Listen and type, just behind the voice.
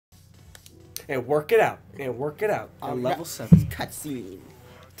and work it out. And work it out. On level 7. Cutscene.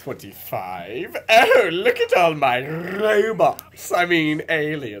 25. Oh, look at all my robots. I mean,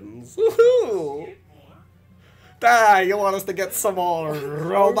 aliens. Woohoo! Ah, you want us to get some more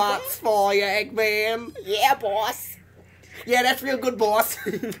robots for you, Eggman? Yeah, boss. Yeah, that's real good, boss.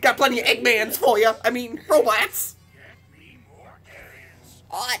 Got plenty of Eggmans for you. I mean, robots.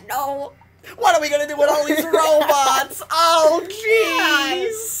 Oh, no. What are we gonna do with all these robots? Oh,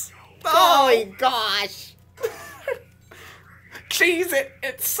 jeez. Oh, my gosh. Cheese it.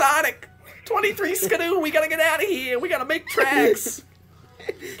 It's Sonic. 23 Skidoo. We gotta get out of here. We gotta make tracks.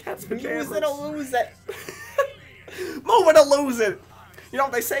 Cat's pajamas. Use it or lose it. Move it or lose it. You know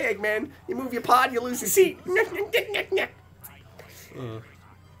what they say, Eggman? You move your pod, you lose your seat. Look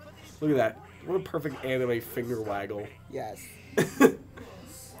at that. What a perfect anime finger waggle. Yes.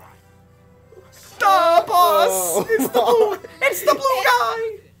 Duh, boss! Oh. It's the blue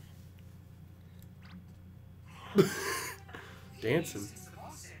guy! Dancing.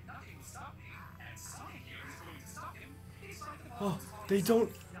 Oh, they don't...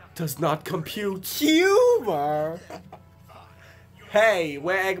 Does not compute. Humor. Hey,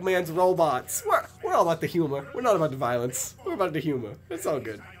 we're Eggman's robots. We're all about the humor. We're not about the violence. We're about the humor. It's all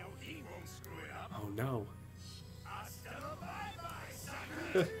good. Oh, no.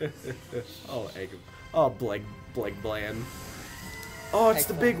 Oh, Egg. Oh, Bleg Bland. Oh, it's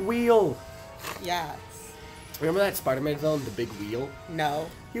the big wheel. Yes. Remember that Spider-Man villain, the big wheel? No.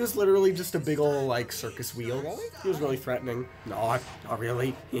 He was literally just a big old, like, circus wheel. Really? He was really threatening. No, not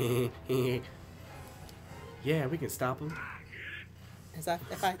really. Yeah, we can stop him. Is that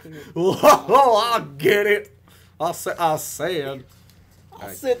if I can? Oh, I'll get it. I'll say it.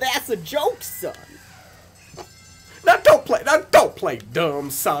 So that's a joke, son. Now don't play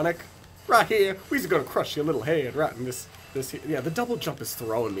dumb, Sonic. Right here, we're just gonna crush your little head right in this here. Yeah, the double jump is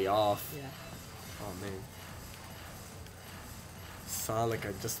throwing me off. Yeah. Oh man. Sonic,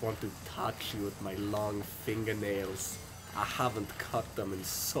 I just want to touch you with my long fingernails. I haven't cut them in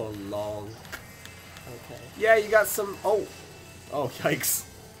so long. Okay. Yeah, you got some. Oh, yikes!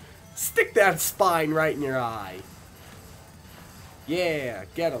 Stick that spine right in your eye. Yeah,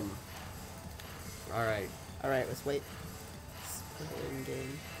 get him. All right. All right. Let's wait. Let's put it in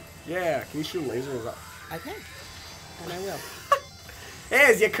game. Yeah, can you shoot lasers up? I can. And I will.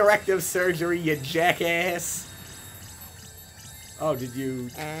 Here's your corrective surgery, you jackass. Oh, did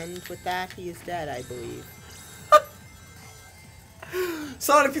you... And with that, he is dead, I believe.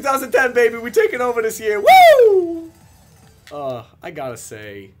 Sonic 2010, baby, we're taking over this year. Woo! I gotta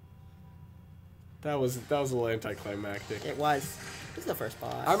say, that was a little anticlimactic. It was. It was the first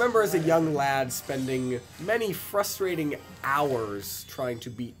boss. I remember as a young lad spending many frustrating hours trying to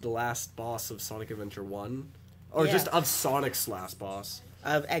beat the last boss of Sonic Adventure 1. Or Yeah. just of Sonic's last boss.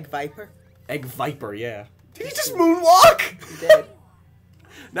 Of Egg Viper. Egg Viper, yeah. Did he just moonwalk? He did.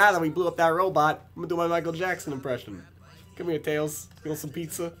 Now that we blew up that robot, I'm gonna do my Michael Jackson impression. Come here, Tails. You want some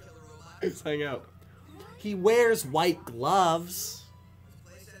pizza? Let's hang out. He wears white gloves.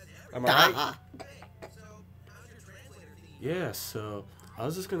 Am I right? Yeah, so I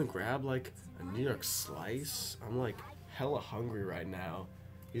was just gonna grab like a New York slice. I'm like hella hungry right now.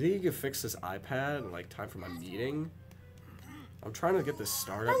 You think you could fix this iPad in like time for my meeting? I'm trying to get this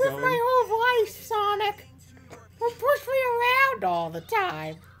startup I live going. my whole life, Sonic. Don't push me around all the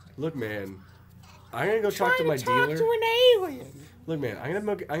time. Look, man, I'm gonna go talk to my Talk dealer. to an alien. Look, man, I'm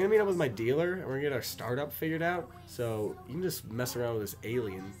gonna meet up with my dealer and we're gonna get our startup figured out. So you can just mess around with this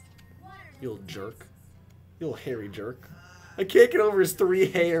alien, you little jerk, you little hairy jerk. I can't get over his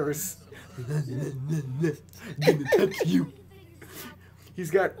 3 hairs. Gonna touch you. He's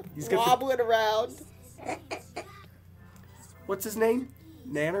got Wobbling around. What's his name?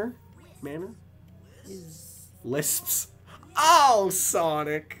 Nanner? Manner? Lisps. Oh,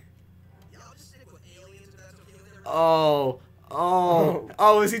 Sonic. Oh,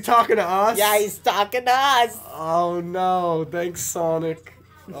 is he talking to us? Yeah, he's talking to us. Oh no, thanks Sonic.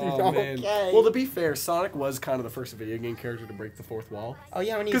 Oh man. Okay. Well, to be fair, Sonic was kind of the first video game character to break the 4th wall. Oh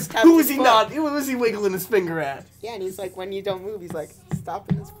yeah, when he Because tapped who was his he foot. not? Who was he wiggling his finger at? Yeah, and he's like, when you don't move, he's like,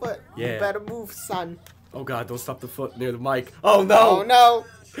 stopping his foot. Yeah. You better move, son. Oh god, don't stop the foot near the mic. Oh no! Oh no!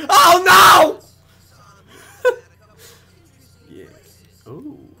 Oh no! Yeah.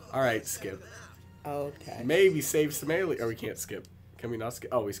 Ooh. Alright, skip. Okay. Maybe save some alien. Or we can't skip. Can we not skip?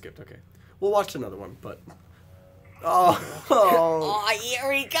 Oh, we skipped. Okay. We'll watch another one, but. Oh. Oh,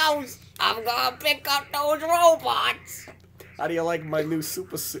 here he goes! I'm gonna pick up those robots! How do you like my new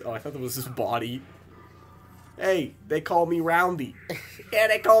super suit? Oh, I thought that was his body. Hey, they call me Roundy. Yeah,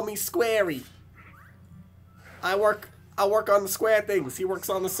 they call me Squarey. I work on the square things. He works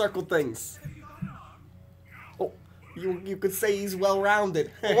on the circle things. You could say he's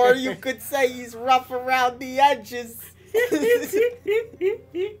well-rounded. Or you could say he's rough around the edges.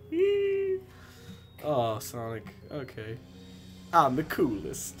 Oh, Sonic. Okay. I'm the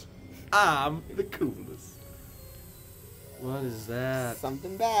coolest. I'm the coolest. What is that?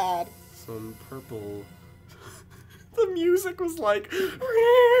 Something bad. Some purple. The music was like...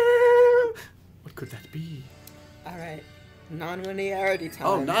 What could that be? Alright. Non-linearity time.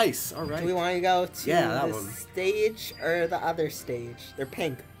 Oh, nice. All right. Do we want to go to that the one. stage or the other stage? They're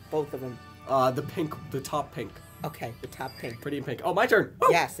pink. Both of them. The pink. The top pink. Okay, the top pink. Pretty in pink. Oh, my turn. Woo!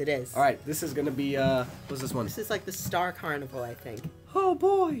 Yes, it is. All right. This is going to be, what's this one? This is like the Star Carnival, I think. Oh,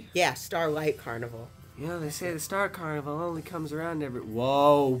 boy. Yeah, Starlight Carnival. Yeah, they say the Star Carnival only comes around every...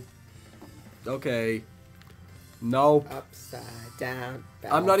 Whoa. Okay. Nope. Upside down.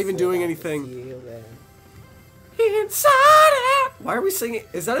 I'm not even doing bounce anything. ceiling. Inside out. Why are we singing?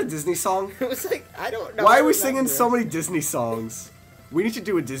 Is that a Disney song? It was like, I don't know. Why I are we remember. singing so many Disney songs? We need to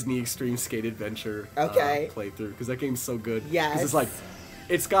do a Disney Extreme Skate Adventure playthrough because that game's so good. Yes. 'Cause it's like,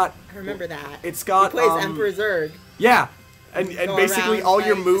 it's got. I remember that. It's got. He plays Emperor Zurg. Yeah, and Go basically around, all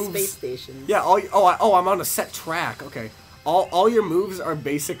your like, the moves. space stations. Yeah. I'm on a set track. Okay. All your moves are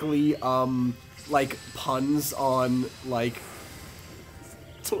basically like puns on like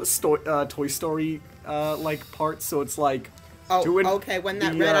Toy Story like parts. So it's like. Oh, okay, when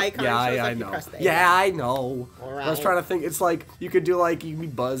that red icon shows up, you press the A. Yeah, I know. Alright. I was trying to think. It's like you could do like you can be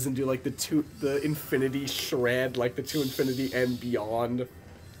Buzz and do like the infinity shred, like the to infinity and beyond.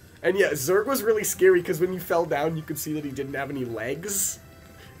 And yeah, Zurg was really scary because when you fell down, you could see that he didn't have any legs.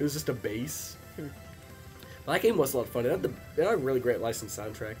 It was just a base. But that game was a lot of fun. It had a really great licensed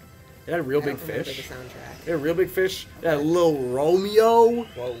soundtrack. It had a real big fish. The soundtrack. It had a real big fish. It had a little Romeo.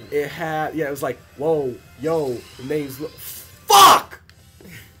 Whoa. It had it was like whoa, yo, the name's. Fuck!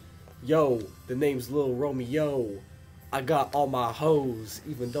 Yo, the name's Lil Romeo. I got all my hoes,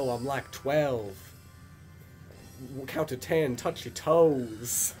 even though I'm like 12. Count to 10, touch your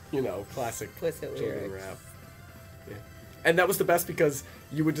toes. You know, classic Explicit children lyrics. rap. Yeah. And that was the best because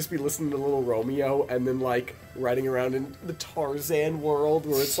you would just be listening to Lil Romeo and then like riding around in the Tarzan world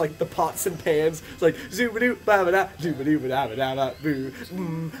where it's like the pots and pans. It's like zoobadoo babada zoobadoo babada boo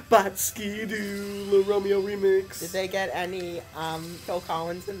batski-doo Lil Romeo remix. Did they get any Phil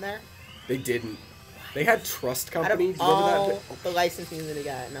Collins in there? They didn't. They had Trust Out Company. of Do you remember all that? the licensed music they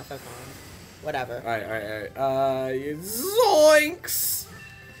got, no Phil Collins. Whatever. Alright. Zoinks!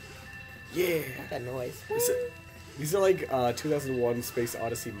 Yeah. Not that noise. These are like 2001 Space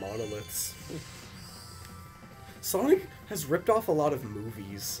Odyssey monoliths. Sonic has ripped off a lot of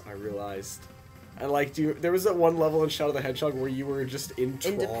movies, I realized. And like, there was that one level in Shadow the Hedgehog where you were just in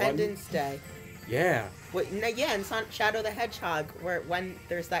Tron. Independence Day. Yeah. Yeah, in Shadow the Hedgehog, when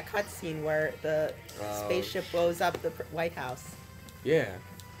there's that cutscene where the spaceship blows up the White House. Yeah.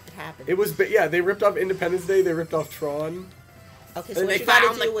 It happened. It was, yeah, they ripped off Independence Day, they ripped off Tron. Okay, so And what they you gotta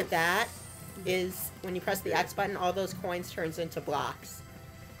found, do with that is when you press the X button, all those coins turns into blocks.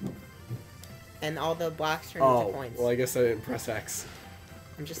 And all the blocks turn into coins. Well, I guess I didn't press X.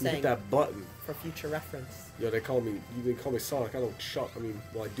 I'm just Hit saying, that button. for future reference. Yo, they call me Sonic. I don't chuckle. I mean,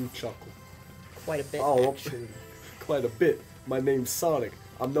 well, I do chuckle. Quite a bit, Oh, actually. quite a bit. My name's Sonic.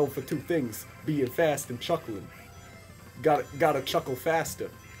 I'm known for two things: being fast and chuckling. Gotta chuckle faster.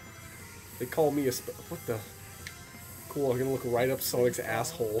 They call me what the? Cool. I'm gonna look right up Sonic's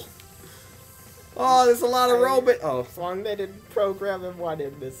asshole. Oh, there's a lot of robot. Oh, As long as they didn't program M1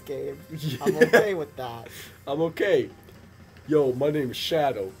 in this game, Yeah. I'm okay with that. I'm okay. Yo, my name is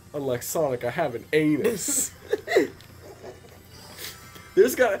Shadow. Unlike Sonic, I have an anus.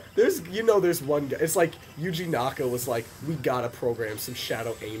 There's one guy. It's like Yuji Naka was like, we gotta program some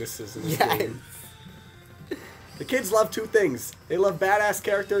Shadow anuses in this game. The kids love two things. They love badass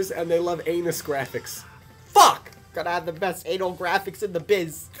characters and they love anus graphics. Fuck! Gotta have the best anal graphics in the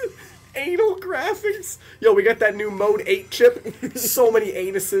biz. Anal graphics? Yo, we got that new Mode 8 chip. So many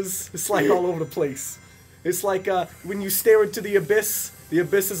anuses. It's like all over the place. It's like when you stare into the abyss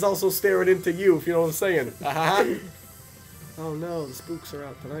is also staring into you, if you know what I'm saying. Oh no, the spooks are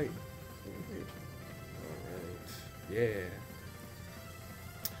out tonight. Alright. Yeah.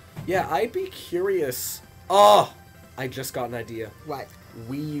 Yeah, I'd be curious. Oh! I just got an idea. What?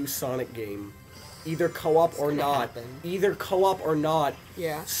 Wii U Sonic game. Either co-op or not. Happen. Either co-op or not.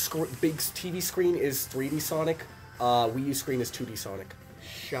 Yeah. Big TV screen is 3D Sonic. Wii U screen is 2D Sonic.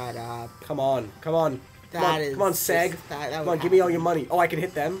 Shut up. Come on. Come on. Come on, SEG. Come on, give me all your money. Oh, I can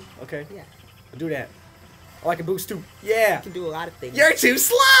hit them? Okay. Yeah. I'll do that. Oh, I can boost too. Yeah. You can do a lot of things. You're too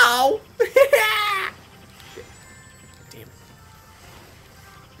slow! Damn it.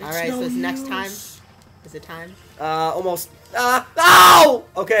 Alright, so it's next time. Is it time? Almost. Ow!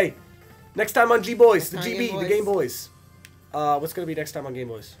 Okay. Next time on G-Boys, the On GB, Game the Boys. Game Boys. What's gonna be next time on Game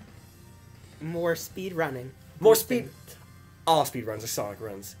Boys? More speed running. More speed. All speed runs are Sonic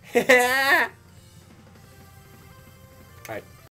runs. Alright.